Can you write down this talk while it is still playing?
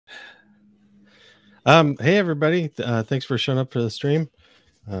Hey everybody, thanks for showing up for the stream.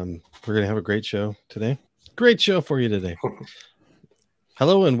 We're gonna have a great show today. Great show for you today.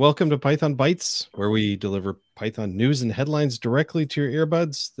 Hello and welcome to Python Bytes, where we deliver Python news and headlines directly to your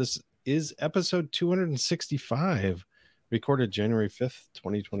earbuds. This is episode 265, recorded January 5th,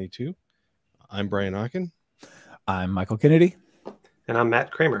 2022. I'm Brian Ocken. I'm Michael Kennedy. And I'm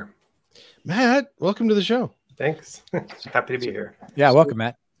Matt Kramer. Matt, welcome to the show. Thanks. Happy to be here. Yeah, welcome,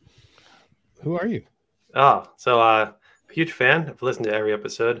 Matt. Who are you? Huge fan. I've listened to every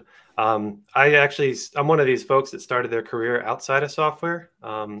episode. I'm one of these folks that started their career outside of software.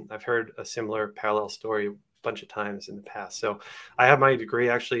 I've heard a similar parallel story a bunch of times in the past. So I have my degree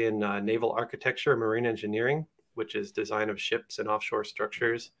actually in naval architecture and marine engineering, which is design of ships and offshore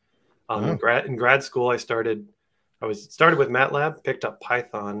structures. In grad school, I started with MATLAB, picked up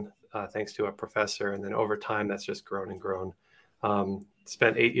Python thanks to a professor, and then over time that's just grown and grown.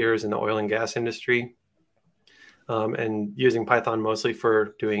 Spent 8 years in the oil and gas industry, and using Python mostly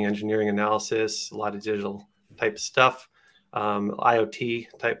for doing engineering analysis, a lot of digital type stuff, IoT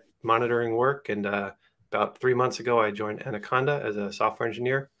type monitoring work. And about 3 months ago, I joined Anaconda as a software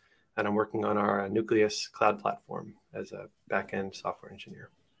engineer, and I'm working on our Nucleus cloud platform as a back-end software engineer.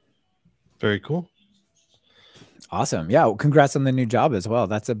 Very cool. Awesome. Yeah. Well, congrats on the new job as well.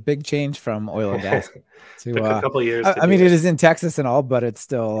 That's a big change from oil and gas. Took a couple of years. I mean, it is in Texas and all, but it's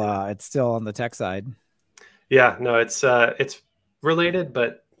still on the tech side. Yeah, no, it's related,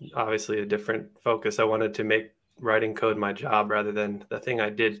 but obviously a different focus. I wanted to make writing code my job rather than the thing I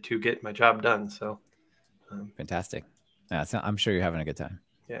did to get my job done. So fantastic. Yeah, I'm sure you're having a good time.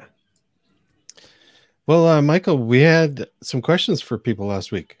 Yeah. Well, Michael, we had some questions for people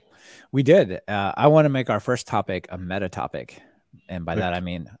last week. We did. I want to make our first topic a meta topic. And by that, I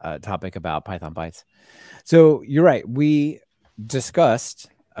mean a topic about Python Bytes. So you're right. We discussed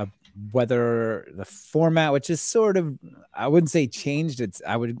whether the format, which is sort of, I wouldn't say changed.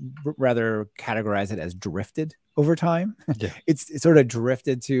 I would rather categorize it as drifted over time. Yeah. It's sort of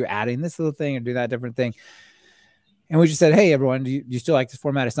drifted to adding this little thing or do that different thing. And we just said, hey, everyone, do you still like this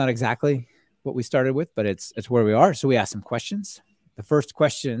format? It's not exactly what we started with, but it's where we are. So we asked some questions. The first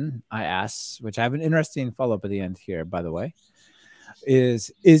question I asked, which I have an interesting follow-up at the end here, by the way,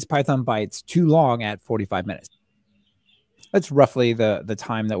 is Python Bytes too long at 45 minutes? That's roughly the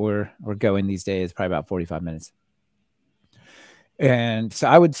time that we're going these days, probably about 45 minutes. And so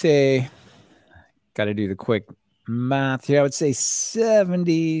I would say, got to do the quick math here. I would say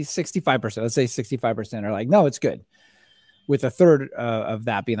 65%. Let's say 65% are like, no, it's good. With a third of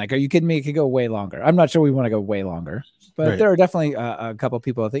that being like, are you kidding me? It could go way longer. I'm not sure we want to go way longer, but right. There are definitely a couple of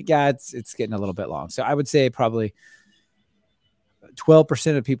people that think, yeah, it's getting a little bit long. So I would say probably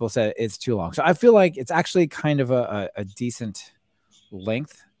 12% of people said it's too long. So I feel like it's actually kind of a decent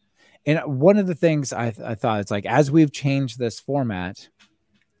length. And one of the things I thought, it's like, as we've changed this format,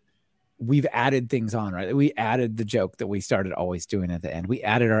 we've added things on, right? We added the joke that we started always doing at the end. We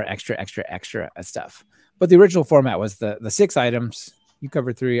added our extra stuff. But the original format was the 6 items. You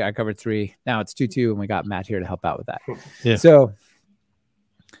covered 3, I covered 3. Now it's 2-2, and we got Matt here to help out with that. Yeah. So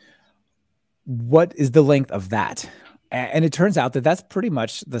what is the length of that? And it turns out that that's pretty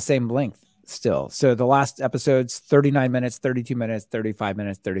much the same length still. So the last episode's 39 minutes, 32 minutes, 35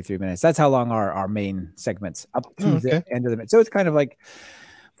 minutes, 33 minutes. That's how long our main segments up to the end of the minute. So it's kind of like,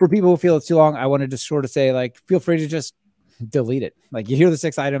 for people who feel it's too long, I wanted to sort of say, like, feel free to just delete it. Like, you hear the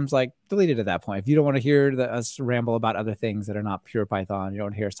 6 items, like, delete it at that point. If you don't want to hear us ramble about other things that are not pure Python, you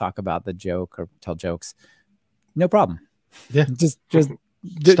don't hear us talk about the joke or tell jokes, no problem. Yeah. Just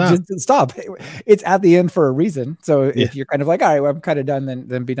stop. It's at the end for a reason. So if you're kind of like, all right, well, I'm kind of done,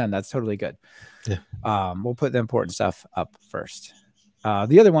 then be done. That's totally good. Yeah. We'll put the important stuff up first.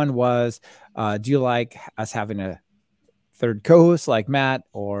 The other one was, do you like us having a third co-host like Matt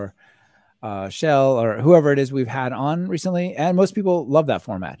or Shell or whoever it is we've had on recently? And most people love that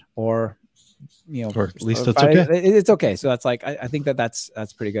format, or at least it's okay. It's okay. So that's like, I think that's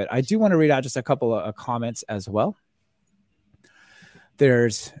pretty good. I do want to read out just a couple of comments as well.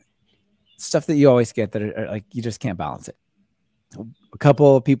 There's stuff that you always get that are like, you just can't balance it. A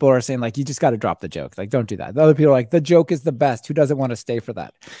couple of people are saying, like, you just got to drop the joke. Like, don't do that. The other people are like, the joke is the best. Who doesn't want to stay for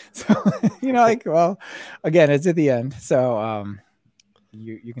that? So, like, well, again, it's at the end. So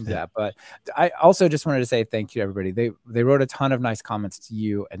you can do that. But I also just wanted to say thank you to everybody. They wrote a ton of nice comments to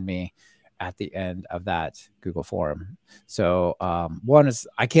you and me at the end of that Google forum. So one is,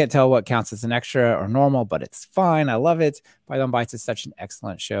 I can't tell what counts as an extra or normal, but it's fine. I love it. Python Bytes is such an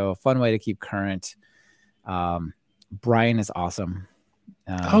excellent show. Fun way to keep current. Brian is awesome.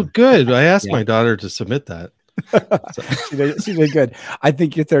 Oh, good. I asked my daughter to submit that. She did good. I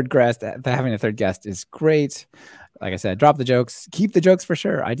think your third guest, having a third guest is great. Like I said, drop the jokes, keep the jokes for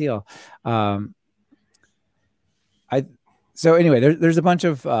sure. Ideal. So anyway, there's a bunch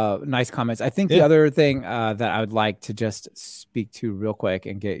of nice comments. I think the other thing that I would like to just speak to real quick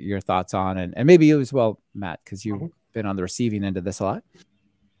and get your thoughts on, and maybe you as well, Matt, because you've been on the receiving end of this a lot,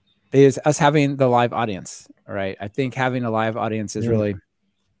 is us having the live audience. All right. I think having a live audience is really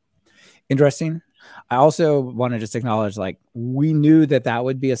interesting. I also want to just acknowledge, like, we knew that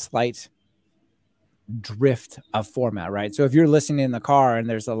would be a slight drift of format, right? So if you're listening in the car and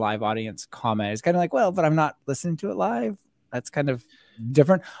there's a live audience comment, it's kind of like, well, but I'm not listening to it live. That's kind of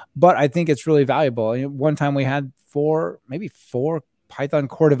different, but I think it's really valuable. One time we had maybe four Python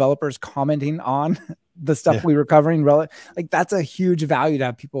core developers commenting on the stuff we were covering. Like, that's a huge value to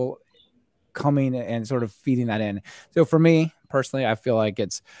have people coming and sort of feeding that in. So for me personally, I feel like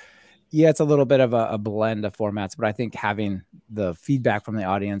it's a little bit of a blend of formats, but I think having the feedback from the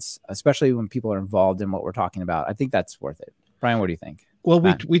audience, especially when people are involved in what we're talking about, I think that's worth it. Brian, what do you think? Well,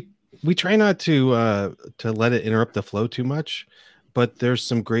 we try not to let it interrupt the flow too much, but there's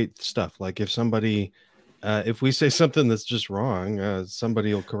some great stuff. Like if somebody, if we say something that's just wrong,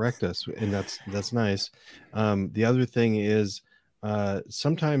 somebody will correct us, and that's nice. The other thing is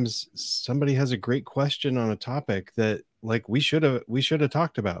sometimes somebody has a great question on a topic that, like, we should have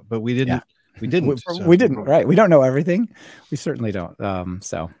talked about, but we didn't. We didn't. We didn't. Right. We don't know everything. We certainly don't.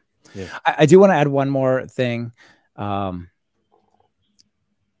 So I do want to add one more thing.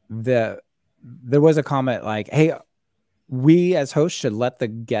 There was a comment like, hey, we as hosts should let the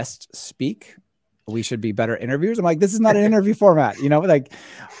guest speak. We should be better interviewers. I'm like, this is not an interview format. Like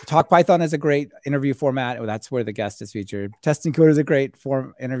Talk Python is a great interview format. That's where the guest is featured. Testing Code is a great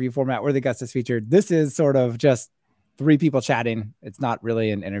interview format where the guest is featured. This is sort of just three people chatting. It's not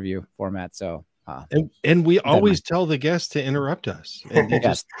really an interview format. So, and we always tell the guests to interrupt us, and they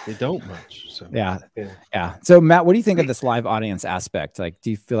don't much. So yeah. So Matt, what do you think of this live audience aspect? Like, do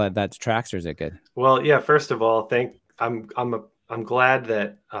you feel like that detracts, or is it good? Well, yeah. First of all, I'm glad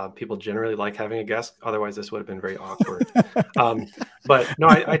that people generally like having a guest. Otherwise, this would have been very awkward. But no,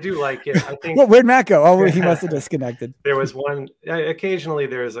 I do like it. I think. Well, where'd Matt go? Oh, he must have disconnected. There was one. Occasionally,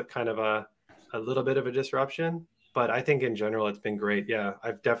 there is a kind of a little bit of a disruption, but I think in general it's been great. Yeah,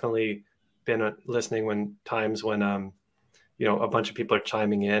 I've definitely been listening when a bunch of people are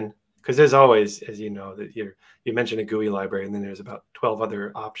chiming in, because there's always, as you know, that you mentioned a GUI library, and then there's about 12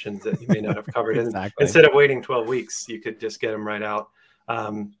 other options that you may not have covered. Exactly. And instead of waiting 12 weeks, you could just get them right out.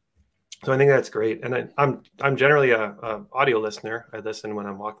 So I think that's great. And I'm generally a audio listener. I listen when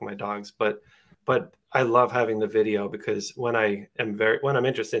I'm walking my dogs, but I love having the video, because when I'm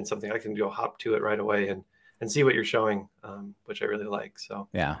interested in something, I can go hop to it right away and see what you're showing, which I really like. So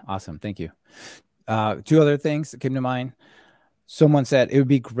yeah, awesome. Thank you. Two other things that came to mind. Someone said it would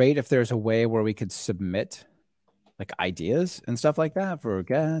be great if there's a way where we could submit like ideas and stuff like that for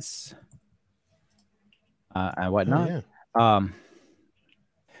guests and whatnot. Oh, yeah.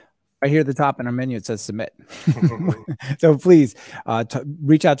 Right here at the top in our menu, it says submit. So please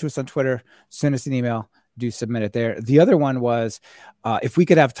reach out to us on Twitter, send us an email, do submit it there. The other one was if we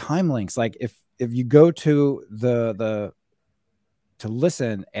could have time links, like if you go to to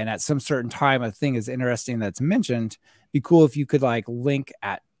listen, and at some certain time a thing is interesting that's mentioned, be cool if you could like link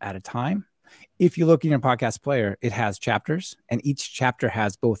at a time. If you look in your podcast player, it has chapters, and each chapter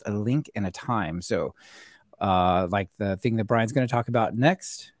has both a link and a time. So like the thing that Brian's going to talk about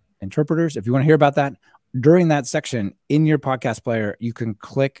next, interpreters, if you want to hear about that, during that section in your podcast player, you can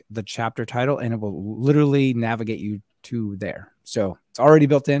click the chapter title and it will literally navigate you to there. So it's already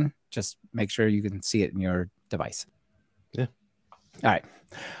built in. Just make sure you can see it in your device. Yeah. All right.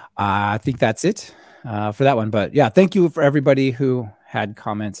 I think that's it for that one. But yeah, thank you for everybody who had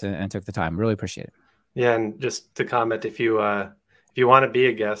comments and took the time. Really appreciate it. Yeah. And just to comment, if you want to be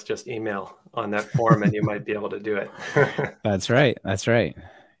a guest, just email on that form and you might be able to do it. That's right. That's right.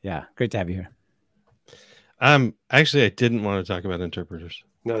 Yeah. Great to have you here. Actually, I didn't want to talk about interpreters.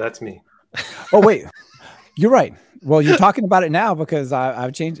 No, that's me. Oh, wait. You're right. Well, you're talking about it now because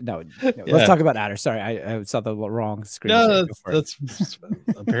I've changed it. No, let's talk about attrs. Sorry, I saw the wrong screen. No, that's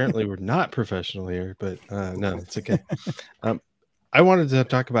apparently we're not professional here, but no, it's okay. I wanted to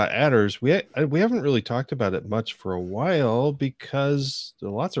talk about attrs. We haven't really talked about it much for a while because there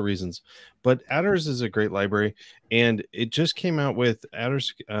are lots of reasons. But attrs is a great library, and it just came out with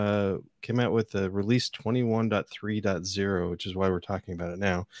attrs came out with the release 21.3.0, which is why we're talking about it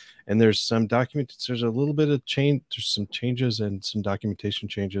now. And there's some there's a little bit of change. There's some changes and some documentation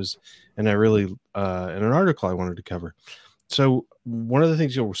changes, and I really in an article I wanted to cover. So one of the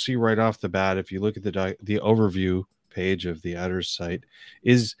things you'll see right off the bat, if you look at the overview page of the attrs site,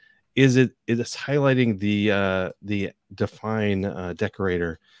 is it's highlighting the define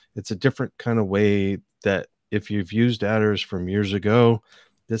decorator. It's a different kind of way that if you've used attrs from years ago,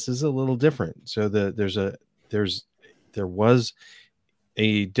 this is a little different. So there was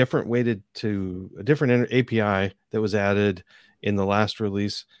a different way to a different API that was added in the last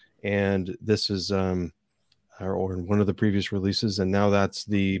release, and this is or in one of the previous releases, and now that's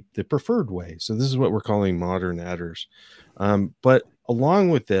the preferred way. So this is what we're calling modern attrs. But along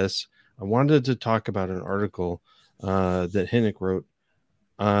with this, I wanted to talk about an article that Hinnick wrote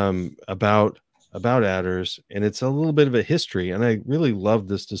about attrs, and it's a little bit of a history, and I really love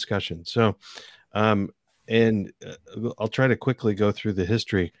this discussion. So and I'll try to quickly go through the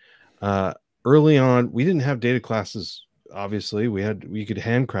history. Early on, we didn't have data classes. Obviously, we could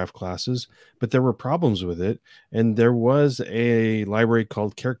handcraft classes, but there were problems with it. And there was a library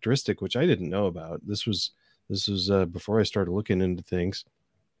called characteristic, which I didn't know about. This was before I started looking into things.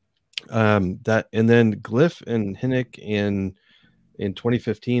 And then Glyph and Hinnick in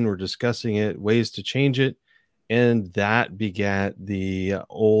 2015 were discussing it, ways to change it, and that begat the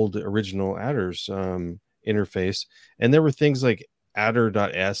old original attrs interface. And there were things like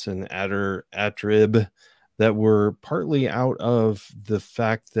attr.s and attrib that were partly out of the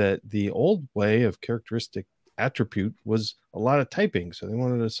fact that the old way of characteristic attribute was a lot of typing. So they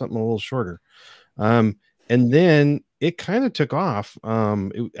wanted something a little shorter. And then it kind of took off.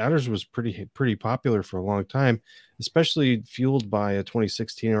 Attrs was pretty popular for a long time, especially fueled by a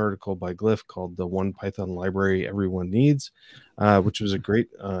 2016 article by Glyph called "The One Python Library Everyone Needs," which was a great.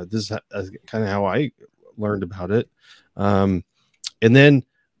 This is kind of how I learned about it. And then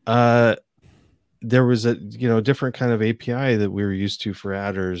there was a different kind of API that we were used to for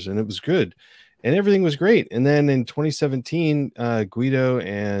attrs, and it was good, and everything was great. And then in 2017, Guido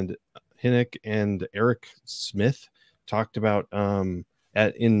and Hinnick and Eric Smith talked about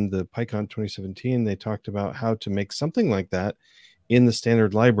in the PyCon 2017, they talked about how to make something like that in the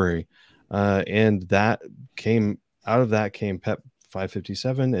standard library, and that came out of that came PEP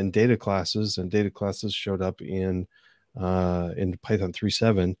 557 and data classes, showed up in Python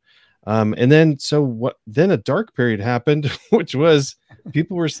 3.7. And then a dark period happened, which was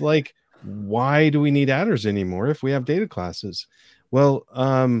people were like, why do we need attrs anymore if we have data classes? Well,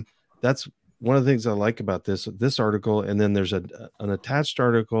 that's one of the things I like about this article. And then there's an attached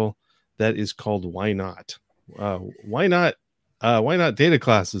article that is called "Why Not? Why not data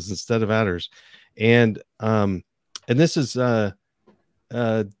classes instead of attrs?" And this is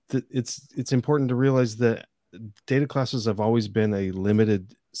it's important to realize that data classes have always been a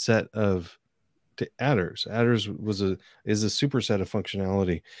limited set of attrs. Attrs is a superset of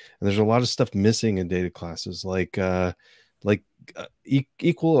functionality, and there's a lot of stuff missing in data classes, like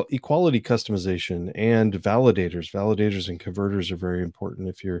equality customization and validators and converters are very important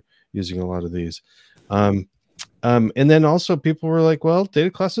if you're using a lot of these. And then also people were like, well, data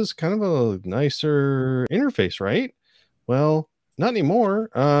class is kind of a nicer interface, right? Well, not anymore.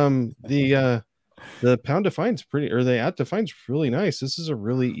 The pound defines or the at defines really nice. This is a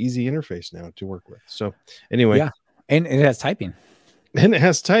really easy interface now to work with. So anyway, yeah, and it has typing. And it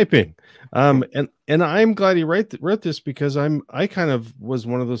has typing. And I'm glad he wrote this, because I kind of was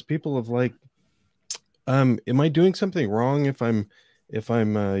one of those people of like, am I doing something wrong if I'm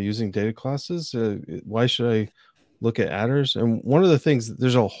using data classes? Why should I look at attrs? And one of the things,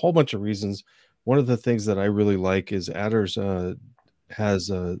 there's a whole bunch of reasons. One of the things that I really like is attrs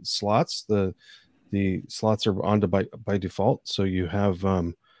has slots. The slots are on by default, so you have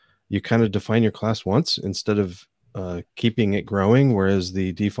you kind of define your class once instead of keeping it growing, whereas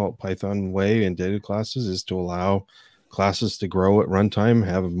the default Python way in data classes is to allow classes to grow at runtime,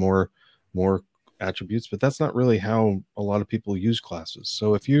 have more attributes, but that's not really how a lot of people use classes.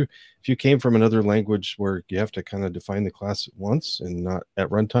 So if you came from another language where you have to kind of define the class once and not at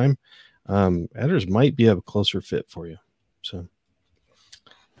runtime, attrs might be a closer fit for you. So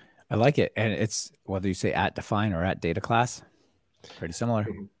I like it, and it's whether you say at define or at data class, pretty similar.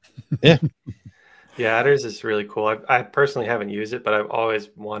 Yeah. Yeah, attrs is really cool. I personally haven't used it, but I've always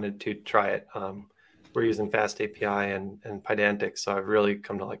wanted to try it. We're using Fast API and Pydantic, so I've really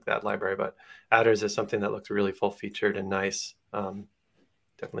come to like that library. But attrs is something that looks really full-featured and nice.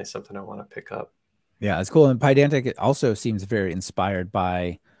 Definitely something I want to pick up. Yeah, it's cool. And Pydantic also seems very inspired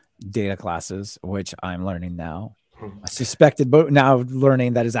by data classes, which I'm learning now. I suspected, but now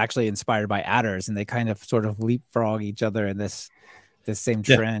learning that is actually inspired by attrs, and they kind of sort of leapfrog each other in this same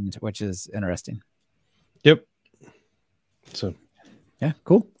trend, which is interesting. Yep. So, yeah,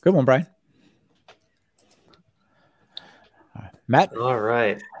 cool. Good one, Brian. Matt. All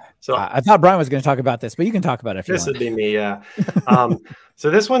right. So I thought Brian was going to talk about this, but you can talk about it if you want. This would be me, yeah. So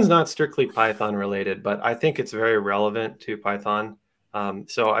this one's not strictly Python related, but I think it's very relevant to Python.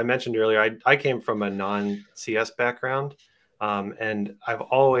 So I mentioned earlier, I came from a non-CS background, and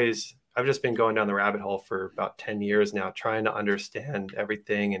I've just been going down the rabbit hole for about 10 years now, trying to understand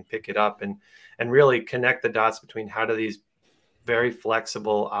everything and pick it up and really connect the dots between how do these very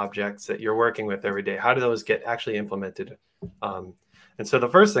flexible objects that you're working with every day, how do those get actually implemented? And so the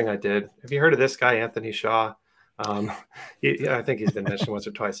first thing I did, have you heard of this guy, Anthony Shaw? I think he's been mentioned once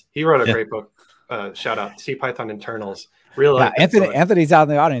or twice. He wrote a great book, shout out, CPython Internals. Anthony's out in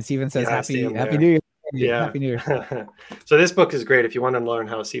the audience. He even says Happy New Year. Yeah. Happy New Year. So this book is great if you want to learn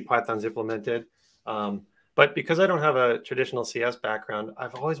how CPython's implemented. But because I don't have a traditional CS background,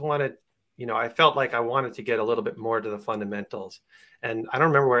 I've always wanted, I felt like I wanted to get a little bit more to the fundamentals. And I don't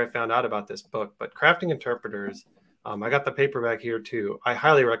remember where I found out about this book, but Crafting Interpreters, I got the paperback here too. I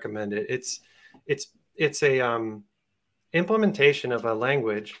highly recommend it. It's a implementation of a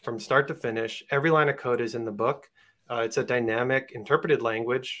language from start to finish. Every line of code is in the book. It's a dynamic interpreted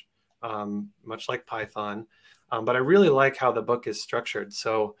language, much like Python. But I really like how the book is structured.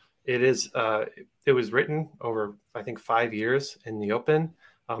 So it was written over, I think, 5 years in the open.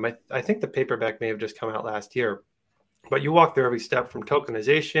 I think the paperback may have just come out last year. But you walk through every step from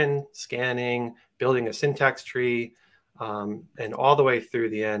tokenization, scanning, building a syntax tree, and all the way through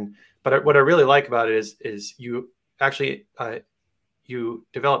the end. But what I really like about it is you actually you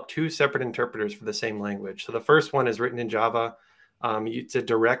develop two separate interpreters for the same language. So the first one is written in Java. It's a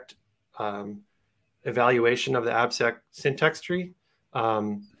direct evaluation of the abstract syntax tree.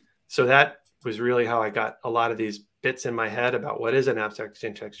 So that was really how I got a lot of these bits in my head about what is an abstract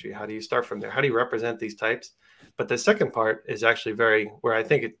syntax tree. How do you start from there? How do you represent these types? But the second part is actually where I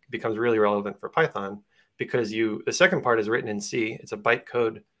think it becomes really relevant for Python, because the second part is written in C. It's a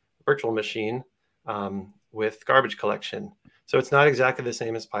bytecode virtual machine with garbage collection. So it's not exactly the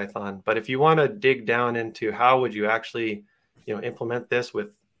same as Python. But if you want to dig down into how would you actually, implement this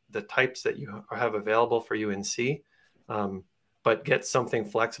with the types that you have available for you in C, but get something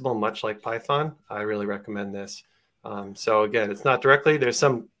flexible, much like Python, I really recommend this. So again, it's not directly. There's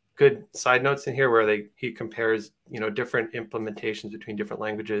some good side notes in here where he compares, different implementations between different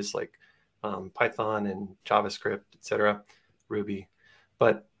languages like Python and JavaScript, etc., Ruby.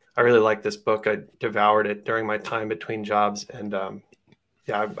 But I really like this book. I devoured it during my time between jobs, and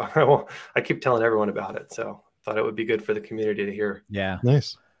I keep telling everyone about it. So thought it would be good for the community to hear. Yeah,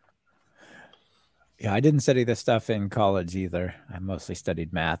 nice. Yeah, I didn't study this stuff in college either. I mostly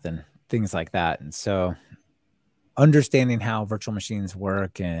studied math and things like that, and so understanding how virtual machines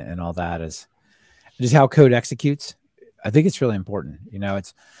work and all that is just how code executes. I think it's really important.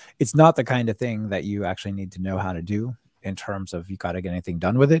 It's not the kind of thing that you actually need to know how to do in terms of you got to get anything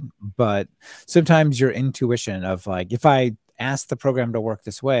done with it. But sometimes your intuition of like, if I ask the program to work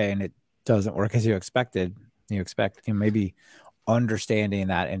this way and it doesn't work as you expected, maybe understanding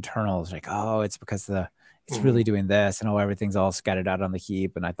that internal is like, oh, it's because it's really doing this, and everything's all scattered out on the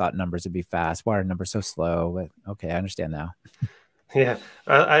heap, and I thought numbers would be fast. Why are numbers so slow? But okay, I understand now. Yeah,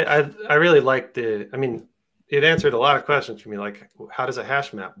 I really liked it answered a lot of questions for me, like how does a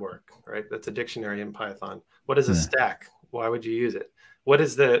hash map work, right? That's a dictionary in Python. What is a stack? Why would you use it? What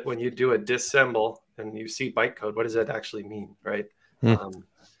is when you do a disassemble and you see bytecode, what does that actually mean, right? So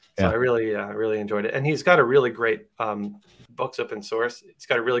I really enjoyed it. And he's got a really great, book's open source. It's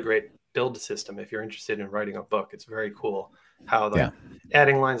got a really great build system. If you're interested in writing a book, it's very cool how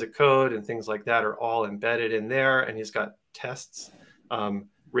adding lines of code and things like that are all embedded in there. And he's got tests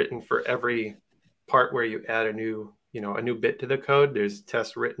written for every part where you add a new bit to the code. There's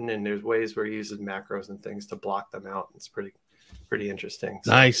tests written, and there's ways where he uses macros and things to block them out. It's pretty interesting.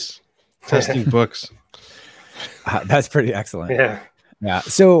 So. Nice. Testing books. That's pretty excellent. Yeah.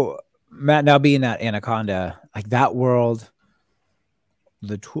 So Matt, now being at Anaconda, like that world,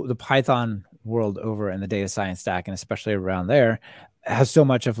 the Python world over in the data science stack, and especially around there, has so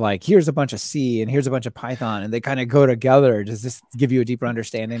much of like, here's a bunch of C and here's a bunch of Python, and they kind of go together. Does this give you a deeper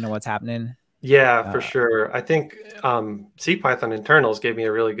understanding of what's happening? Yeah, for sure. I think CPython internals gave me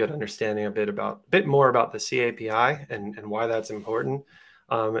a really good understanding a bit more about the C API and why that's important.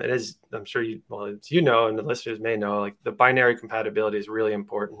 It is, I'm sure and the listeners may know, like the binary compatibility is really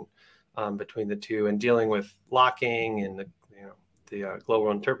important between the two, and dealing with locking and the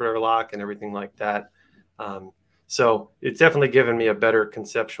global interpreter lock and everything like that. So it's definitely given me a better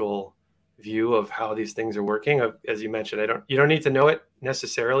conceptual view of how these things are working. As you mentioned, you don't need to know it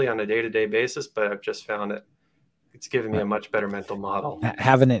necessarily on a day-to-day basis, but I've just found that it's given me a much better mental model.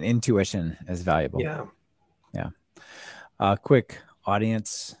 Having an intuition is valuable. Yeah. Quick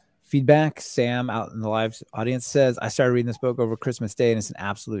audience feedback. Sam out in the live audience says, I started reading this book over Christmas Day and it's an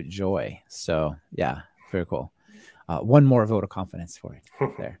absolute joy. So yeah, very cool. One more vote of confidence for it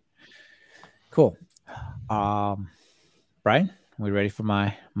there. Cool. Brian, are we ready for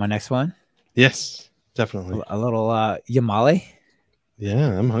my next one? Yes, definitely. A little Yamele.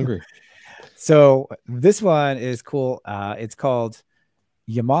 Yeah, I'm hungry. So this one is cool. It's called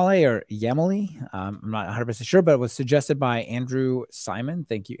Yamele or Yamele. I'm not 100% sure, but it was suggested by Andrew Simon.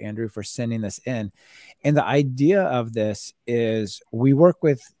 Thank you, Andrew, for sending this in. And the idea of this is we work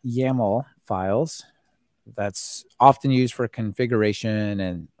with YAML files that's often used for configuration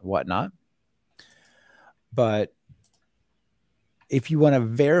and whatnot. But if you want to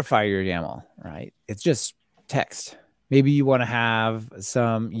verify your YAML, right, it's just text. Maybe you want to have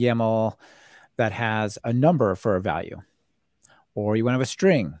some YAML that has a number for a value, or you want to have a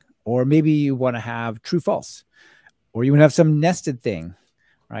string, or maybe you want to have true, false, or you want to have some nested thing,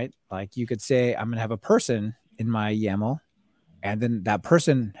 right? Like you could say, I'm going to have a person in my YAML, and then that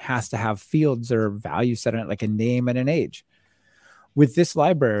person has to have fields or values set on it, like a name and an age. With this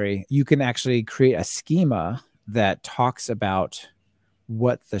library, you can actually create a schema that talks about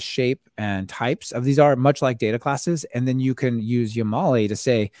what the shape and types of these are, much like data classes. And then you can use Yamele to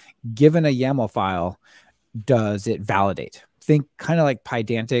say, given a YAML file, does it validate? Think kind of like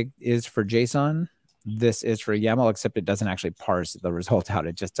Pydantic is for JSON. This is for YAML, except it doesn't actually parse the result out.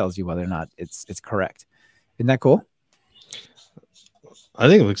 It just tells you whether or not it's correct. Isn't that cool? I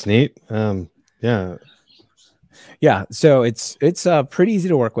think it looks neat. Yeah. Yeah. So it's pretty easy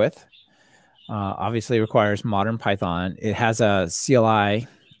to work with. Obviously requires modern Python. It has a CLI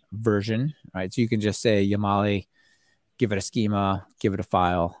version, right? So you can just say Yamele, give it a schema, give it a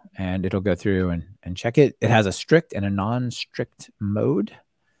file, and it'll go through and check it. It has a strict and a non-strict mode.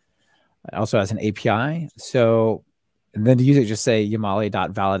 It also has an API. So, and then to use it, just say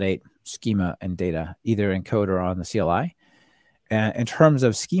Yamele.validate schema and data, either in code or on the CLI. And in terms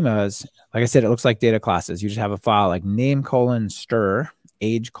of schemas, like I said, it looks like data classes. You just have a file like name:*stir,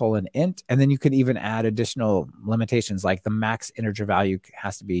 age:*int, and then you could even add additional limitations like the max integer value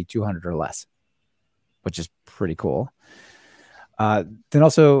has to be 200 or less, which is pretty cool. Then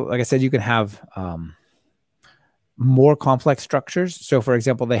also, like I said, you can have more complex structures. So for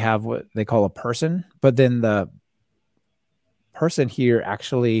example, they have what they call a person, but then the person here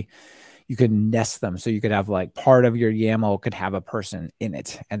actually, you can nest them. So you could have like part of your YAML could have a person in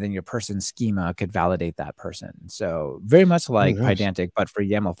it, and then your person schema could validate that person. So very much like Pydantic, but for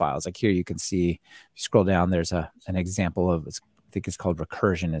YAML files. Like here you can see, if you scroll down, there's an example of, I think it's called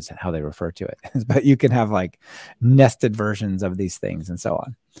recursion is how they refer to it. But you can have like nested versions of these things and so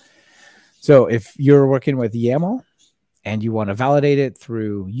on. So if you're working with YAML and you want to validate it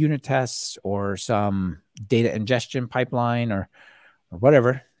through unit tests or some data ingestion pipeline or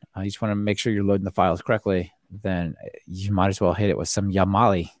whatever, you just want to make sure you're loading the files correctly, then you might as well hit it with some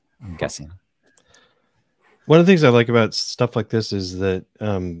Yamele, I'm guessing. One of the things I like about stuff like this is that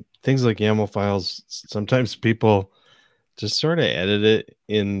things like YAML files, sometimes people just sort of edit it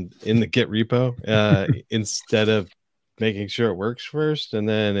in the Git repo instead of making sure it works first, and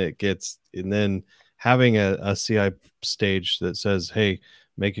then having a CI stage that says, hey,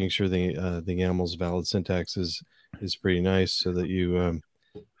 making sure the YAML's valid syntax is pretty nice, so that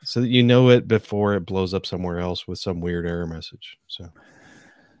you know it before it blows up somewhere else with some weird error message. So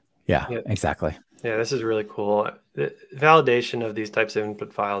yeah, exactly. Yeah, this is really cool. The validation of these types of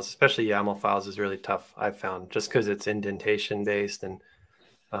input files, especially YAML files, is really tough, I've found, just because it's indentation based, and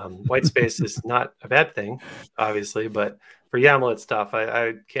white space is not a bad thing, obviously, but for YAML, it's tough.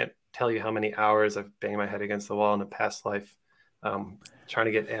 I can't tell you how many hours I've banged my head against the wall in a past life trying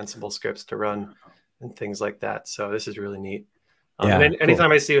to get Ansible scripts to run and things like that. So this is really neat. And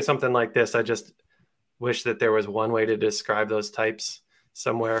anytime I see something like this, I just wish that there was one way to describe those types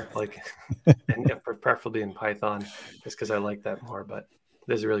somewhere, like, and preferably in Python, just because I like that more. But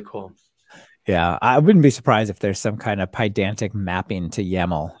this is really cool. Yeah, I wouldn't be surprised if there's some kind of Pydantic mapping to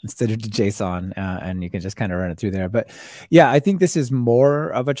YAML instead of to JSON, and you can just kind of run it through there. But yeah, I think this is more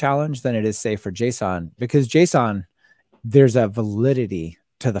of a challenge than it is, say, for JSON, because JSON, there's a validity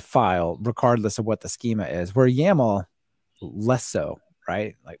to the file regardless of what the schema is, where YAML, less so,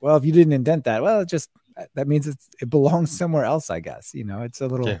 right? Like, well, if you didn't indent that, well, that means it belongs somewhere else, I guess. You know, it's a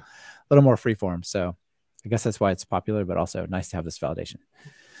little more freeform. So I guess that's why it's popular, but also nice to have this validation.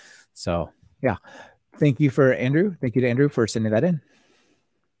 So yeah, thank you to Andrew for sending that in.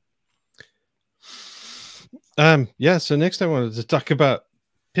 Yeah, so next I wanted to talk about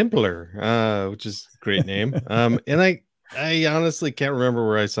pympler, which is a great name. And I honestly can't remember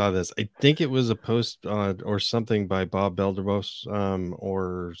where I saw this. I think it was a post or something by Bob Belderbos,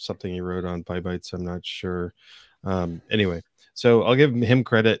 or something he wrote on Bytes. I'm not sure. Anyway, so I'll give him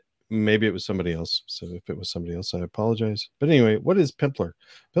credit. Maybe it was somebody else. So if it was somebody else, I apologize. But anyway, what is pympler?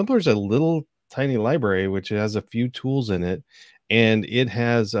 Pympler is a little tiny library which has a few tools in it, and it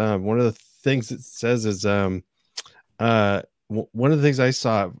has one of the things it says is one of the things I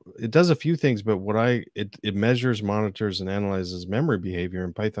saw, it does a few things, but it measures, monitors, and analyzes memory behavior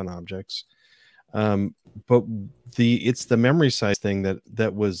in Python objects. But it's the memory size thing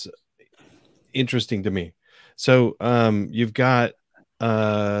that was interesting to me. So you've got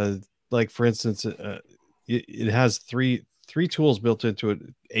like, for instance, it has three tools built into it: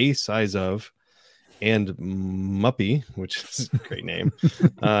 asizeof, and muppy, which is a great name,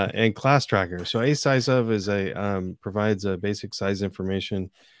 and class tracker. So asizeof is provides a basic size information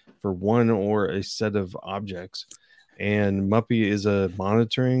for one or a set of objects, and muppy is a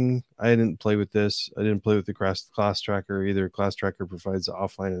monitoring. I didn't play with this. I didn't play with the class tracker either. Class tracker provides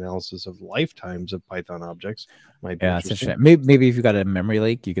offline analysis of lifetimes of Python objects. Might be interesting. Maybe if you got a memory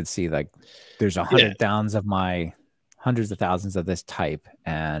leak, you could see like there's 100 thousands of my hundreds of thousands of this type,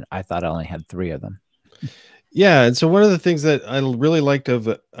 and I thought I only had 3 of them. Yeah, and so one of the things that I really liked of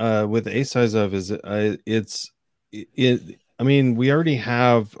with asizeof is I mean, we already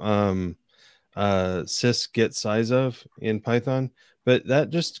have sys get size of in Python, but that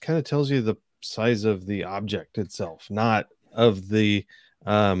just kind of tells you the size of the object itself, not of the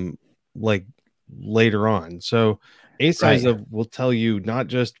like later on. So asizeof will tell you not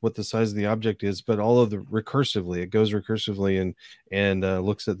just what the size of the object is, but all of the recursively. It goes recursively and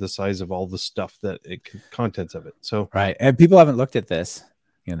looks at the size of all the stuff that contents of it. So and people haven't looked at this.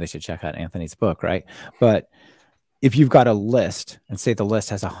 You know, they should check out Anthony's book, right? But if you've got a list and say the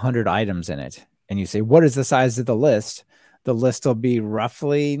list has 100 items in it, and you say, what is the size of the list will be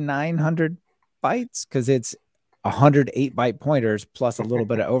roughly 900 bytes because it's 108 byte pointers plus a little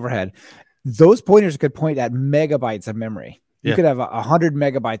bit of overhead. Those pointers could point at megabytes of memory. You could have 100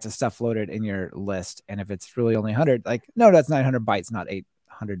 megabytes of stuff loaded in your list. And if it's really only 100, like, no, that's 900 bytes, not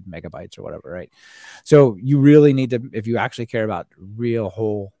 800 megabytes or whatever, right? So you really need to, if you actually care about real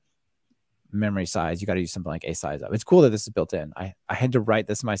whole memory size, you got to use something like asizeof. It's cool that this is built in. I had to write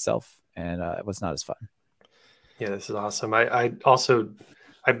this myself, and it was not as fun. Yeah, this is awesome. I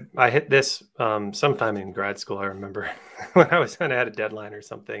hit this sometime in grad school. I remember when I had a deadline or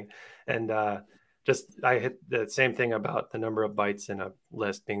something, and I hit the same thing about the number of bytes in a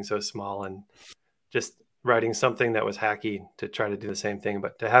list being so small, and just writing something that was hacky to try to do the same thing,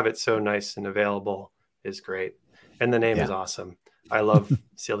 but to have it so nice and available is great. And the name is awesome. I love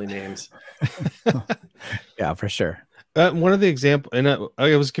silly names. Yeah, for sure. One of the example, and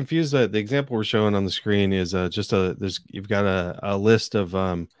I was confused that the example we're showing on the screen is you've got a list of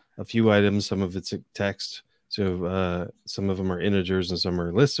a few items. Some of it's text, so some of them are integers and some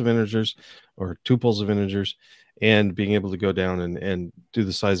are lists of integers or tuples of integers, and being able to go down and do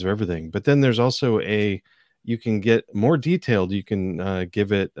the size of everything. But then there's also you can get more detailed. You can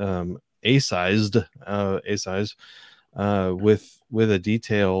give it asize with a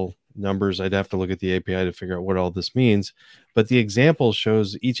detail numbers. I'd have to look at the API to figure out what all this means, but the example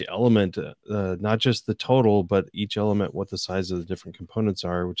shows each element, not just the total, but each element, what the size of the different components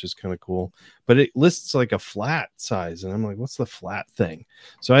are, which is kind of cool. But it lists like a flat size, and I'm like, what's the flat thing?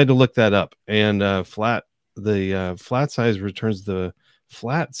 So I had to look that up, and the flat size returns the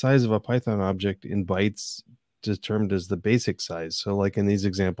flat size of a Python object in bytes determined as the basic size. So like in these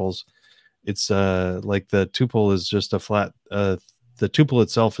examples, it's like the tuple is just a flat, the tuple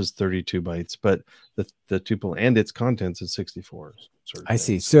itself is 32 bytes, but the tuple and its contents is 64. I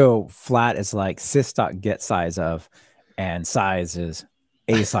see. So flat is like sys.getSizeOf, and size is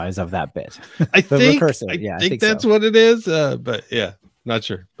a size of that bit. I think that's what it is. But yeah, not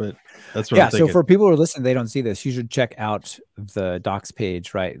sure. But that's what I'm thinking. So for people who are listening, they don't see this, you should check out the docs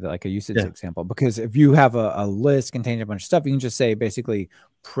page, right? Like a usage example, because if you have a list containing a bunch of stuff, you can just say basically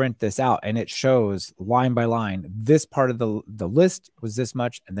print this out, and it shows line by line, this part of the list was this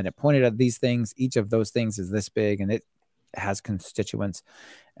much, and then it pointed at these things. Each of those things is this big, and it has constituents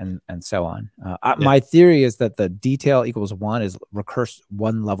and so on. My theory is that the detail equals 1 is recurse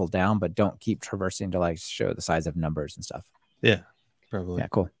 1 level down, but don't keep traversing to like show the size of numbers and stuff. Yeah, probably. Yeah,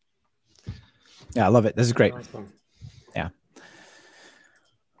 cool. Yeah, I love it. This is great. Awesome. Yeah.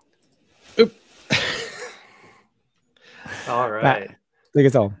 Oop. All right. Take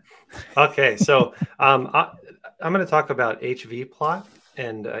us all. Okay, so I'm going to talk about hvPlot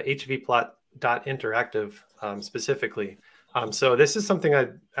and hvPlot.interactive specifically. So this is something I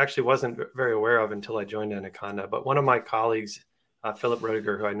actually wasn't very aware of until I joined Anaconda. But one of my colleagues, Philip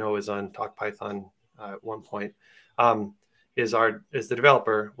Rudiger, who I know is on Talk Python at one point, is the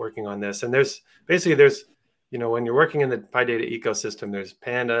developer working on this. And there's you know, when you're working in the PyData ecosystem, there's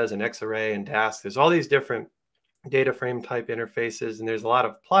pandas and xarray and Dask. There's all these different data frame type interfaces, and there's a lot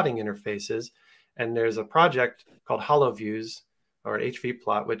of plotting interfaces. And there's a project called HoloViews, or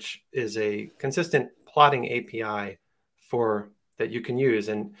hvPlot, which is a consistent plotting API that you can use.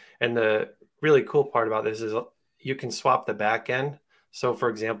 And the really cool part about this is you can swap the backend. So for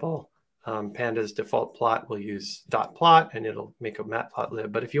example, Panda's default plot will use .plot and it'll make a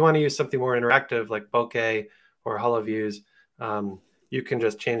matplotlib. But if you want to use something more interactive like Bokeh or HoloViews, you can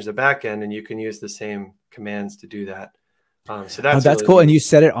just change the backend and you can use the same commands to do that. So that's really cool. neat. And you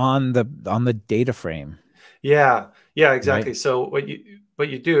set it on the data frame. Yeah, exactly. Right. So what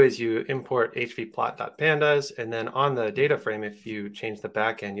you do is you import hvplot.pandas, and then on the data frame, if you change the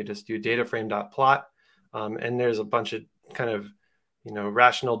backend, you just do dataframe.plot, and there's a bunch of kind of, you know,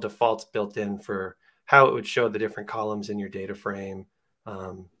 rational defaults built in for how it would show the different columns in your data frame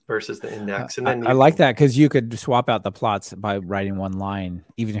versus the index. And then I like that, because you could swap out the plots by writing one line,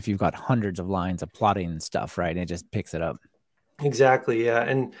 even if you've got hundreds of lines of plotting stuff, right? And it just picks it up. Exactly, yeah.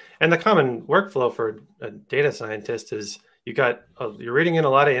 And the common workflow for a data scientist is you're reading in a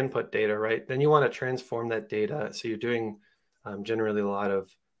lot of input data, right? Then you want to transform that data. So you're doing generally a lot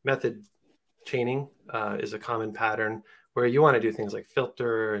of method chaining is a common pattern, where you want to do things like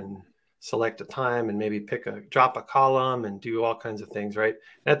filter and select a time and maybe drop a column and do all kinds of things, right?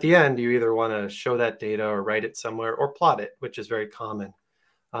 At the end, you either want to show that data or write it somewhere or plot it, which is very common.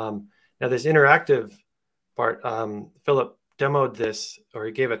 Now this interactive part, Philip demoed this, or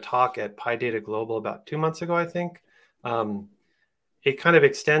he gave a talk at PyData Global about 2 months ago, I think. It kind of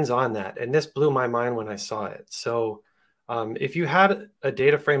extends on that. And this blew my mind when I saw it. So if you had a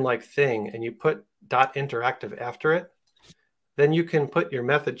data frame like thing and you put .interactive after it, then you can put your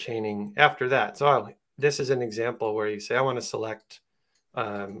method chaining after that. So this is an example where you say, I want to select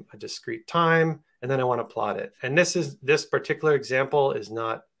a discrete time, and then I want to plot it. And this particular example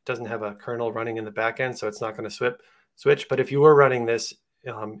doesn't have a kernel running in the backend, so it's not going to switch. But if you were running this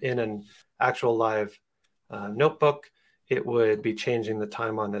in an actual live notebook, it would be changing the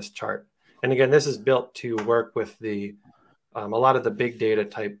time on this chart. And again, this is built to work with a lot of the big data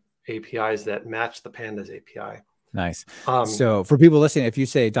type APIs that match the Pandas API. Nice. So for people listening, if you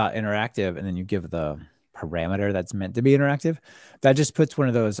say .interactive and then you give the parameter that's meant to be interactive, that just puts one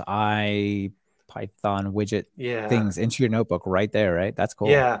of those Python widget things into your notebook right there, right? That's cool.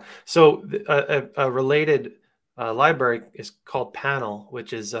 Yeah. So a related library is called Panel,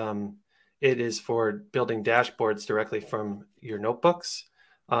 which is it is for building dashboards directly from your notebooks.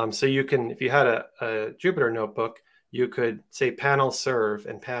 So you can, if you had a Jupyter notebook, you could say panel serve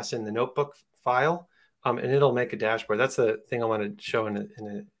and pass in the notebook file, and it'll make a dashboard. That's the thing I want to show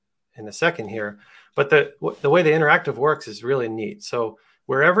in a second here. But the way the interactive works is really neat. So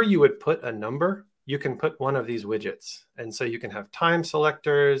wherever you would put a number, you can put one of these widgets. And so you can have time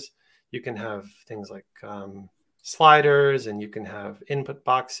selectors, you can have things like sliders, and you can have input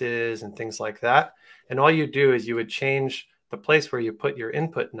boxes and things like that. And all you do is you would change the place where you put your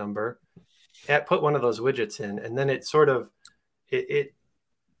input number, put one of those widgets in, and then it sort of, I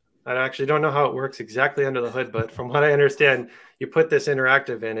actually don't know how it works exactly under the hood, but from what I understand, you put this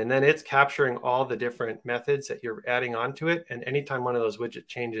interactive in, and then it's capturing all the different methods that you're adding onto it. And anytime one of those widget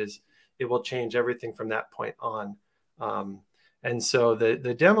changes, it will change everything from that point on. And so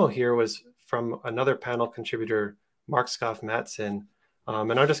the demo here was from another panel contributor, Mark Scoff-Matson.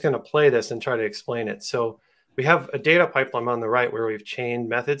 And I'm just going to play this and try to explain it. So we have a data pipeline on the right where we've chained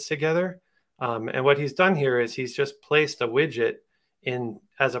methods together. And what he's done here is he's just placed a widget in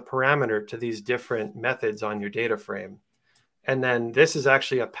as a parameter to these different methods on your data frame. And then this is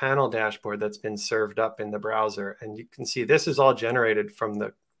actually a panel dashboard that's been served up in the browser. And you can see this is all generated from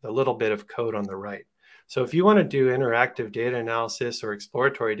the little bit of code on the right. So if you want to do interactive data analysis or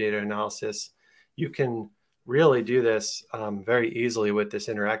exploratory data analysis, you can really do this very easily with this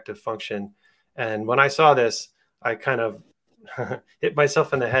interactive function. And when I saw this, I kind of hit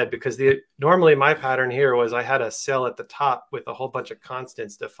myself in the head, because normally my pattern here was I had a cell at the top with a whole bunch of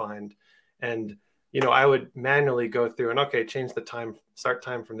constants defined. And, you know, I would manually go through and, okay, change the time, start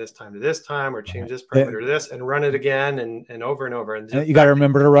time from this time to this time, or change this parameter to this, and run it again and over and over. And you got to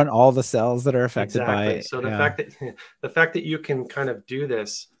remember to run all the cells that are affected by it. So the fact that you can kind of do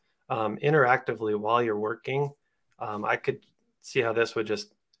this interactively while you're working, I could see how this would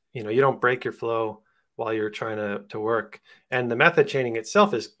just, you know, you don't break your flow while you're trying to work. And the method chaining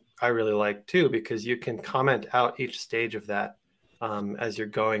itself is I really like too, because you can comment out each stage of that as you're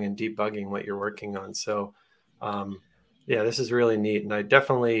going and debugging what you're working on. So yeah, this is really neat. And I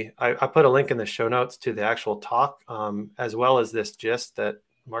definitely, I put a link in the show notes to the actual talk, as well as this gist that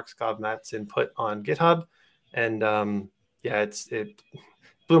Mark Skov-Matson put on GitHub. And yeah, it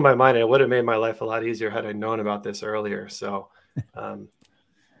blew my mind. And it would have made my life a lot easier had I known about this earlier. So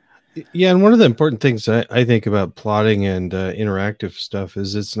yeah, and one of the important things I think about plotting and interactive stuff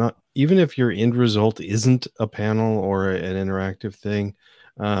is it's not, even if your end result isn't a panel or an interactive thing,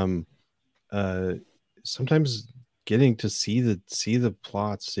 sometimes getting to see the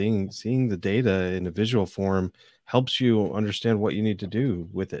plots, seeing the data in a visual form helps you understand what you need to do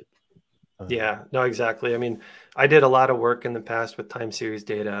with it. Yeah, no, exactly. I mean, I did a lot of work in the past with time series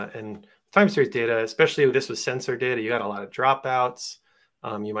data, and time series data, especially this was sensor data, you got a lot of dropouts.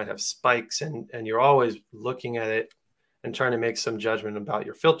 You might have spikes, and you're always looking at it and trying to make some judgment about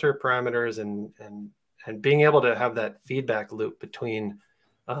your filter parameters, and being able to have that feedback loop between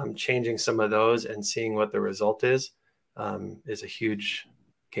changing some of those and seeing what the result is a huge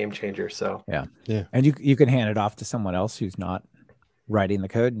game changer. So yeah, and you can hand it off to someone else who's not writing the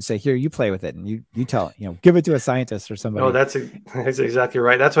code and say, here, you play with it, and you tell, give it to a scientist or somebody. Oh, that's exactly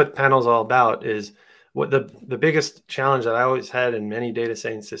right. That's what panel's all about. Is what the biggest challenge that I always had, and many data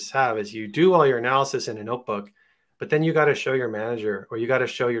scientists have, is you do all your analysis in a notebook, but then you got to show your manager or you got to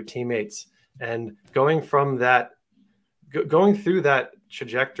show your teammates, and going through that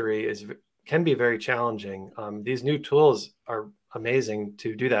trajectory can be very challenging. These new tools are amazing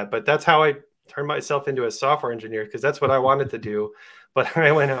to do that, but that's how I turned myself into a software engineer, because that's what I wanted to do. But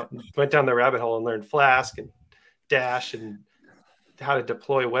I went down the rabbit hole and learned Flask and Dash and how to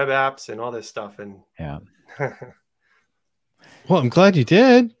deploy web apps and all this stuff. And yeah. Well, I'm glad you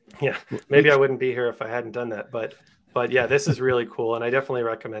did. Yeah, maybe I wouldn't be here if I hadn't done that. But yeah, this is really cool, and I definitely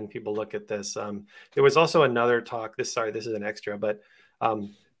recommend people look at this. There was also another talk. This is an extra, but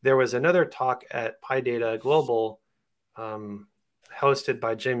there was another talk at PyData Global, hosted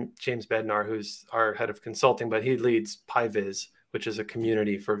by James Bednar, who's our head of consulting, but he leads PyViz, which is a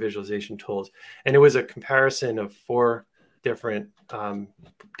community for visualization tools. And it was a comparison of 4 different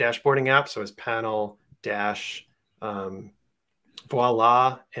dashboarding apps. So it was Panel, Dash,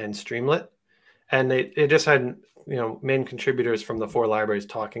 Voila, and Streamlit. And they just had main contributors from the 4 libraries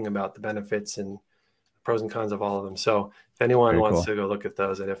talking about the benefits and pros and cons of all of them. So if anyone wants to go look at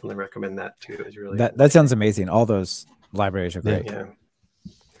those, I definitely recommend that too. It's really that sounds amazing. All those libraries are great. Yeah.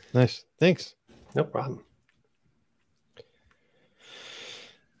 Nice. Thanks. No problem.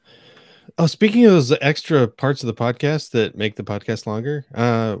 Oh, speaking of those extra parts of the podcast that make the podcast longer,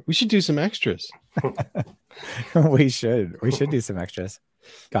 we should do some extras. We should do some extras.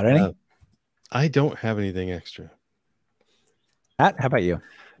 Got any? I don't have anything extra. Matt, how about you?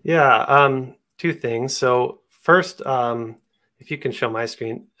 Yeah, 2 things. So first, if you can show my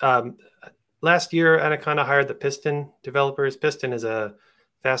screen. Last year, Anaconda hired the Piston developers. Piston is a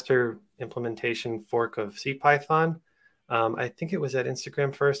faster implementation fork of CPython. I think it was at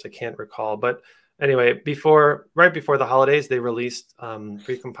Instagram first. I can't recall. But anyway, right before the holidays, they released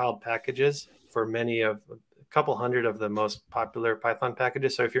precompiled packages for a couple hundred of the most popular Python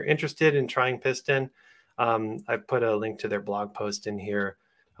packages. So if you're interested in trying Piston, I put a link to their blog post in here.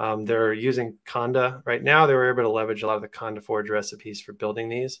 They're using Conda right now. They were able to leverage a lot of the Conda Forge recipes for building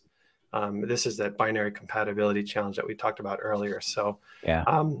these. This is that binary compatibility challenge that we talked about earlier. So yeah,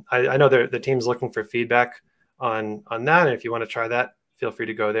 I know the team's looking for feedback on that. And if you want to try that, feel free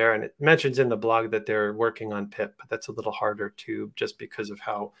to go there. And it mentions in the blog that they're working on pip, but that's a little harder too, just because of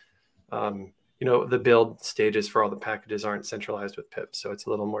how, the build stages for all the packages aren't centralized with pip. So it's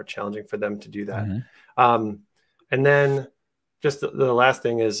a little more challenging for them to do that. Mm-hmm. And then just the last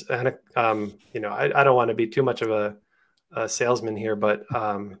thing is, I don't want to be too much of a salesman here, but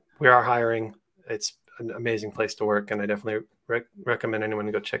we are hiring. It's an amazing place to work, and I definitely recommend anyone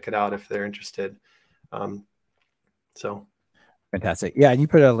to go check it out if they're interested. So fantastic. Yeah, and you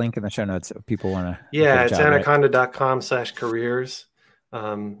put a link in the show notes if people want to. Yeah, it's anaconda.com/careers.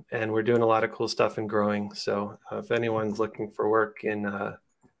 And we're doing a lot of cool stuff and growing. So if anyone's looking for work in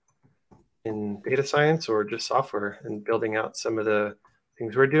data science or just software and building out some of the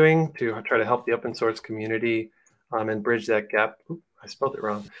things we're doing to try to help the open source community and bridge that gap. I spelled it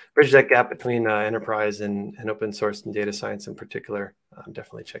wrong. Bridge that gap between enterprise and open source and data science in particular.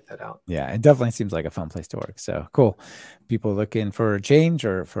 Definitely check that out. Yeah, it definitely seems like a fun place to work. So cool. People looking for a change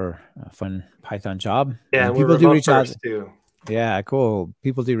or for a fun Python job. Yeah, and people do reach out too. Yeah, cool.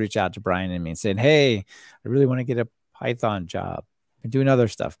 People do reach out to Brian and me saying, hey, I really want to get a Python job. I'm doing other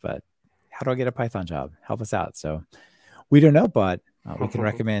stuff, but how do I get a Python job? Help us out. So we don't know, but We can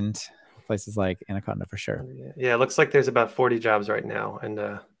recommend places like Anaconda for sure. Yeah, it looks like there's about 40 jobs right now,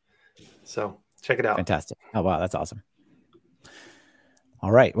 and so check it out. Fantastic. Oh wow, that's awesome.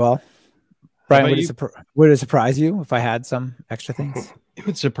 All right, well, Brian, would it surprise you if I had some extra things? It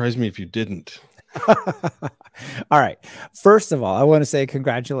would surprise me if you didn't. All right. First of all, I want to say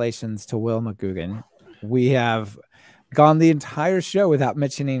congratulations to Will McGugan. We have gone the entire show without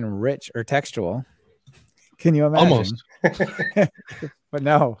mentioning rich or textual. Can you imagine? Almost. But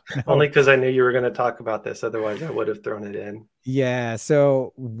no. Only because I knew you were going to talk about this. Otherwise, I would have thrown it in. Yeah.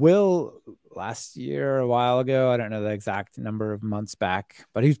 So Will, last year, a while ago, I don't know the exact number of months back,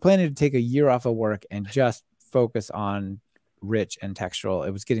 but he was planning to take a year off of work and just focus on rich and textual.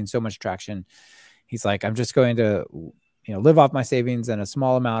 It was getting so much traction. He's like, I'm just going to, live off my savings and a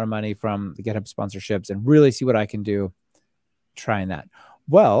small amount of money from the GitHub sponsorships and really see what I can do trying that.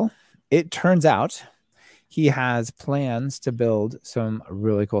 Well, it turns out he has plans to build some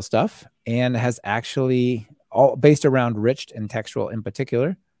really cool stuff and has actually all based around rich and textual in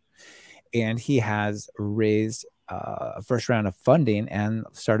particular. And he has raised a first round of funding and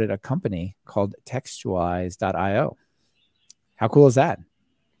started a company called textualize.io. How cool is that?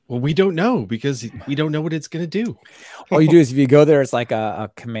 Well, we don't know because we don't know what it's going to do. All you do is if you go there, it's like a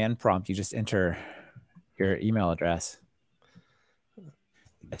command prompt. You just enter your email address. You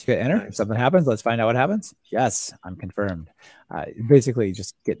hit enter. Nice. If something happens, let's find out what happens. Yes, I'm confirmed. Basically,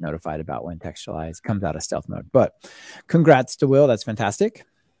 just get notified about when Textualize comes out of stealth mode. But congrats to Will. That's fantastic.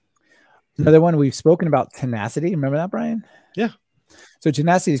 Another one we've spoken about, Tenacity. Remember that, Brian? Yeah. So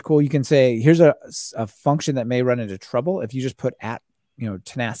Tenacity is cool. You can say, here's a function that may run into trouble. If you just put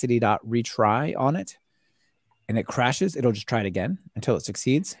tenacity.retry on it and it crashes, it'll just try it again until it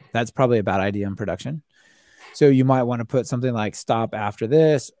succeeds. That's probably a bad idea in production. So you might want to put something like stop after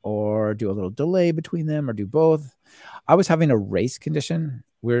this or do a little delay between them or do both. I was having a race condition.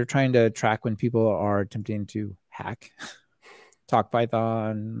 We're trying to track when people are attempting to hack Talk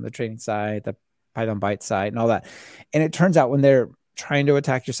Python, the training site, the Python Bytes site and all that. And it turns out when they're trying to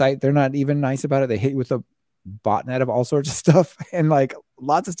attack your site, they're not even nice about it. They hit you with a botnet of all sorts of stuff. And like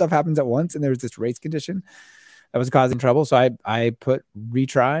lots of stuff happens at once. And there was this race condition that was causing trouble. So I put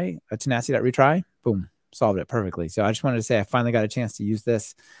retry, a tenacity.retry, boom, solved it perfectly. So I just wanted to say I finally got a chance to use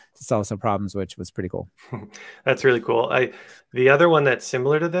this to solve some problems, which was pretty cool. That's really cool. The other one that's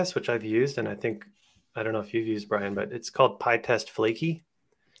similar to this, which I've used, and I don't know if you've used, Brian, but it's called PyTest Flaky.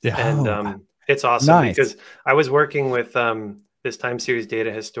 Yeah. And it's awesome because I was working with this time series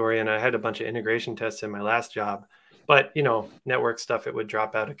data historian. I had a bunch of integration tests in my last job, but network stuff, it would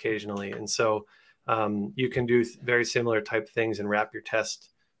drop out occasionally. And so you can do very similar type things and wrap your test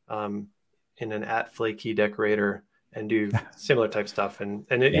in an @flaky decorator and do similar type stuff and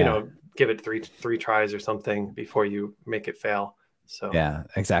it, give it three tries or something before you make it fail. So yeah,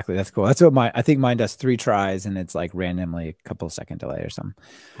 exactly. That's cool. That's what I think mine does 3 tries and it's like randomly a couple of second delay or something.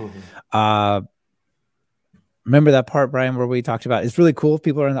 Mm-hmm. Remember that part, Brian, where we talked about it's really cool if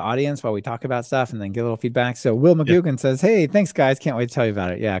people are in the audience while we talk about stuff and then get a little feedback. So Will McGugan says, hey, thanks, guys. Can't wait to tell you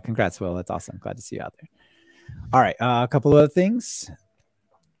about it. Yeah, congrats, Will. That's awesome. Glad to see you out there. All right. A couple of other things.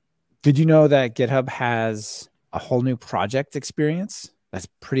 Did you know that GitHub has a whole new project experience? That's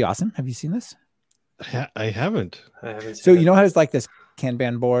pretty awesome. Have you seen this? I haven't. So you know how it's like this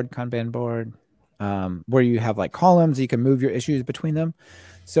Kanban board, where you have like columns, you can move your issues between them.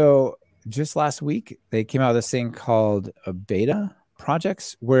 So just last week, they came out with this thing called a beta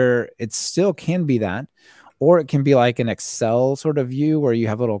projects where it still can be that, or it can be like an Excel sort of view where you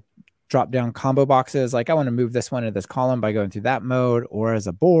have little drop down combo boxes. Like I want to move this one into this column by going through that mode or as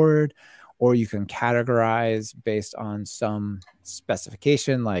a board, or you can categorize based on some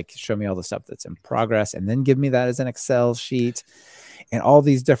specification, like show me all the stuff that's in progress and then give me that as an Excel sheet and all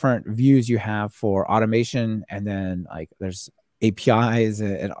these different views you have for automation. And then like there's APIs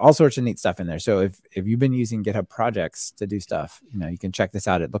and all sorts of neat stuff in there. So if you've been using GitHub projects to do stuff, you can check this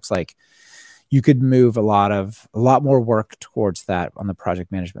out. It looks like you could move a lot more work towards that on the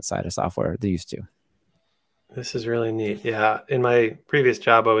project management side of software than used to. This is really neat. Yeah. In my previous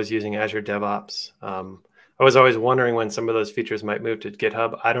job, I was using Azure DevOps. I was always wondering when some of those features might move to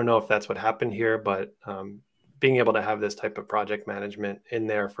GitHub. I don't know if that's what happened here, but being able to have this type of project management in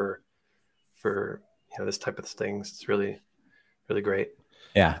there for this type of things, it's really, really great.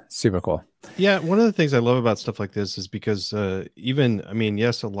 Yeah, super cool. Yeah, one of the things I love about stuff like this is because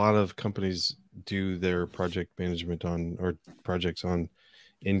yes, a lot of companies do their project management or projects in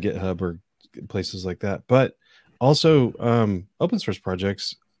GitHub or places like that, but also open source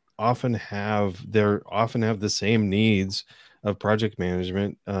projects often have the same needs of project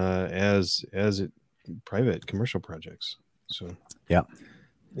management as private commercial projects. So yeah.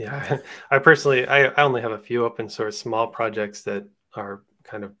 Yeah, I personally, I only have a few open source small projects that are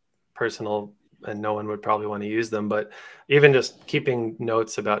kind of personal and no one would probably want to use them. But even just keeping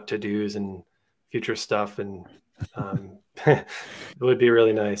notes about to-dos and future stuff and it would be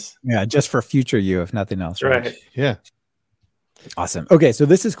really nice. Yeah, just for future you, if nothing else, right? Right. yeah. Awesome. Okay, so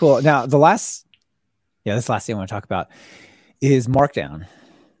this is cool. Now, this last thing I want to talk about is Markdown.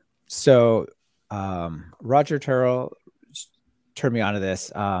 So Roger Turrell turned me onto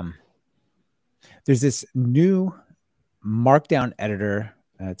this. There's this new Markdown editor.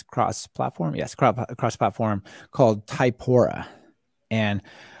 It's cross-platform. Yes, cross-platform called Typora. And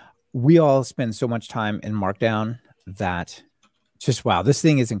we all spend so much time in Markdown that just, wow, this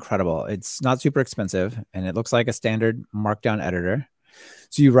thing is incredible. It's not super expensive, and it looks like a standard Markdown editor.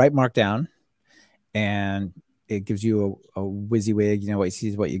 So you write Markdown, and it gives you a WYSIWYG, what you see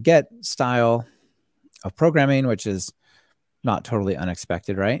is what you get style of programming, which is not totally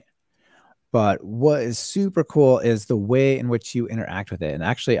unexpected, right? But what is super cool is the way in which you interact with it. And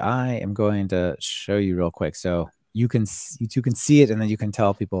actually, I am going to show you real quick so you two can see it, and then you can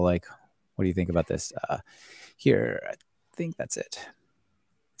tell people like, what do you think about this? Here, I think that's it.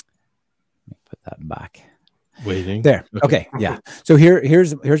 Let me put that back. Waiting. There. Okay. Yeah. So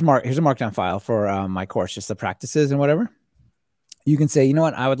here's a Markdown file for my course, just the practices and whatever. You can say, you know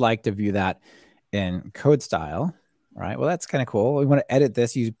what, I would like to view that in code style. Right. Well, that's kind of cool. We want to edit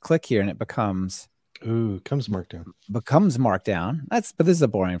this. You click here and it becomes Markdown. But this is a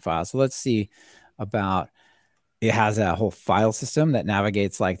boring file. So let's see about, it has a whole file system that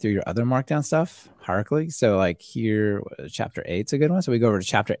navigates like through your other Markdown stuff hierarchically. So like here, chapter 8's a good one. So we go over to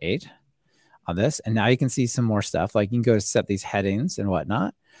chapter 8 on this, and now you can see some more stuff. Like you can go to set these headings and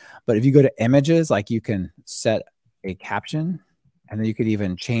whatnot. But if you go to images, like you can set a caption, and then you could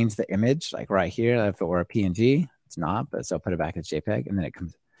even change the image, like right here, if it were a PNG. It's not, but so put it back as JPEG, and then it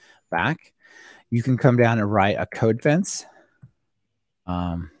comes back. You can come down and write a code fence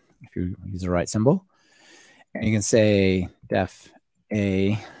if you use the right symbol, and you can say def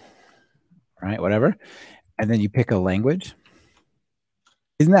a, right, whatever, and then you pick a language.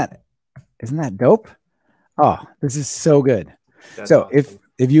 Isn't that dope? Oh, this is so good. That's so awesome.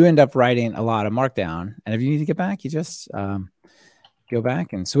 If you end up writing a lot of Markdown, and if you need to get back, you just go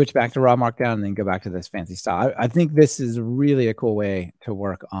back and switch back to raw Markdown and then go back to this fancy style. I think this is really a cool way to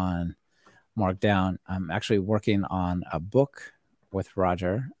work on Markdown. I'm actually working on a book with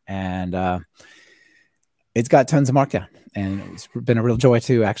Roger, and it's got tons of Markdown, and it's been a real joy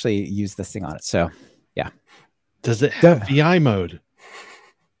to actually use this thing on it. So yeah. Does it have VI mode?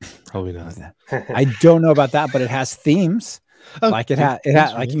 Probably not. I don't know about that, but it has themes. Oh, like it had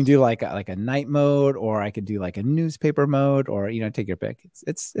like you can do like a night mode, or I could do like a newspaper mode, or take your pick.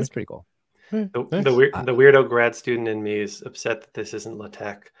 It's pretty cool. The weirdo grad student in me is upset that this isn't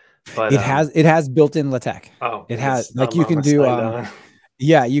LaTeX, but it has built-in LaTeX. Oh, it has like you can do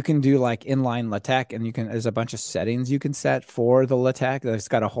yeah, you can do like inline LaTeX, and there's a bunch of settings you can set for the LaTeX. It's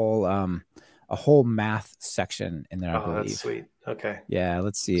got a whole math section in there, I believe. That's sweet. Okay. Yeah,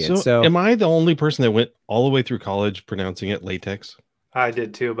 let's see. So am I the only person that went all the way through college pronouncing it latex? I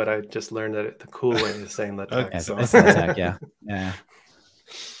did too, but I just learned that the cool way is saying LaTeX. Okay. So. It's LaTeX, yeah.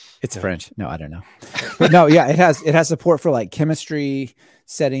 It's French. No, I don't know. But no, yeah, it has support for like chemistry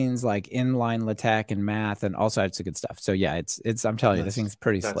settings, like inline LaTeX and math, and all sorts of good stuff. So yeah, it's I'm telling you, this thing's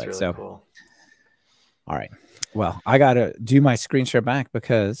pretty slick. Really so cool. All right. Well, I gotta do my screen share back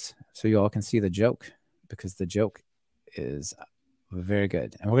so you all can see the joke, because the joke is very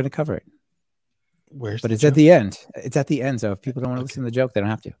good, and we're going to cover it. But it's at the end. It's at the end. So if people don't want to listen to the joke, they don't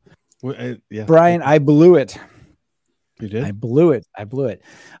have to. Well, yeah. Brian, I blew it. You did? I blew it.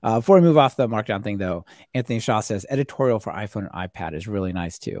 Before we move off the Markdown thing, though, Anthony Shaw says editorial for iPhone and iPad is really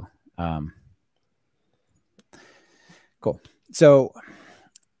nice too. Cool. So,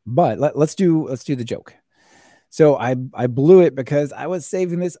 but let's do the joke. So I blew it because I was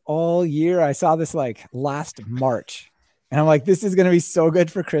saving this all year. I saw this like last March, and I'm like, this is going to be so good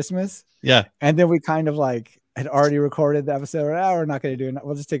for Christmas. Yeah. And then we kind of like had already recorded the episode. We're not going to do it.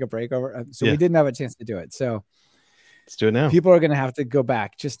 We'll just take a break over. So we didn't have a chance to do it. So let's do it now. People are going to have to go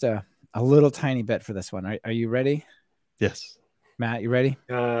back just a little tiny bit for this one. Are you ready? Yes. Matt, you ready?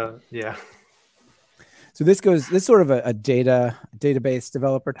 Yeah. So this sort of a database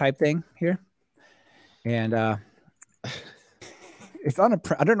developer type thing here. And it's on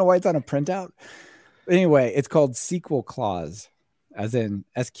I don't know why it's on a printout. But anyway, it's called SQL clause, as in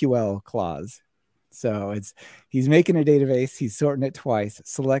SQL clause. So he's making a database, he's sorting it twice,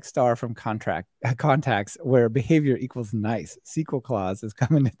 select star from contacts where behavior equals nice. SQL clause is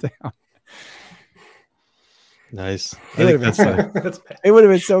coming to town. Nice. It would have been so. That's bad. It would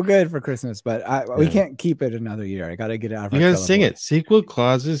have been so good for Christmas, but we Yeah. can't keep it another year. I got to get it out of. You gotta sing it. Sequel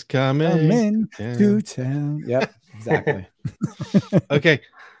clauses coming. To town. Yep, exactly. Okay,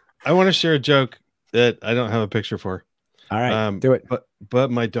 I want to share a joke that I don't have a picture for. All right, do it.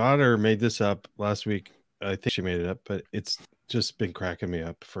 But my daughter made this up last week. I think she made it up, but it's just been cracking me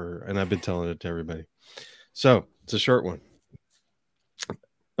up and I've been telling it to everybody. So it's a short one.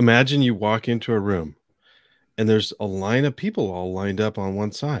 Imagine you walk into a room and there's a line of people all lined up on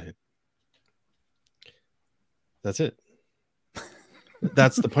one side. That's it.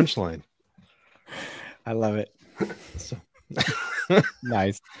 That's the punchline. I love it. So.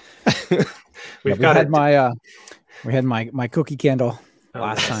 Nice. We had my cookie candle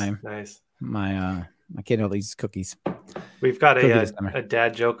last time. Nice. My kiddo eats cookies. We've got a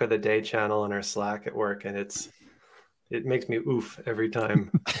dad joke of the day channel on our Slack at work, and it makes me oof every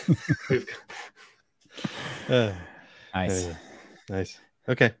time. Nice. Nice.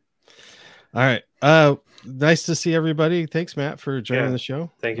 Okay. All right. Nice to see everybody. Thanks, Matt, for joining the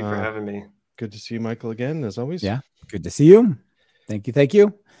show. Thank you for having me. Good to see you, Michael, again, as always. Yeah. Good to see you. Thank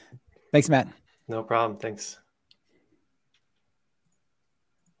you. Thanks, Matt. No problem. Thanks.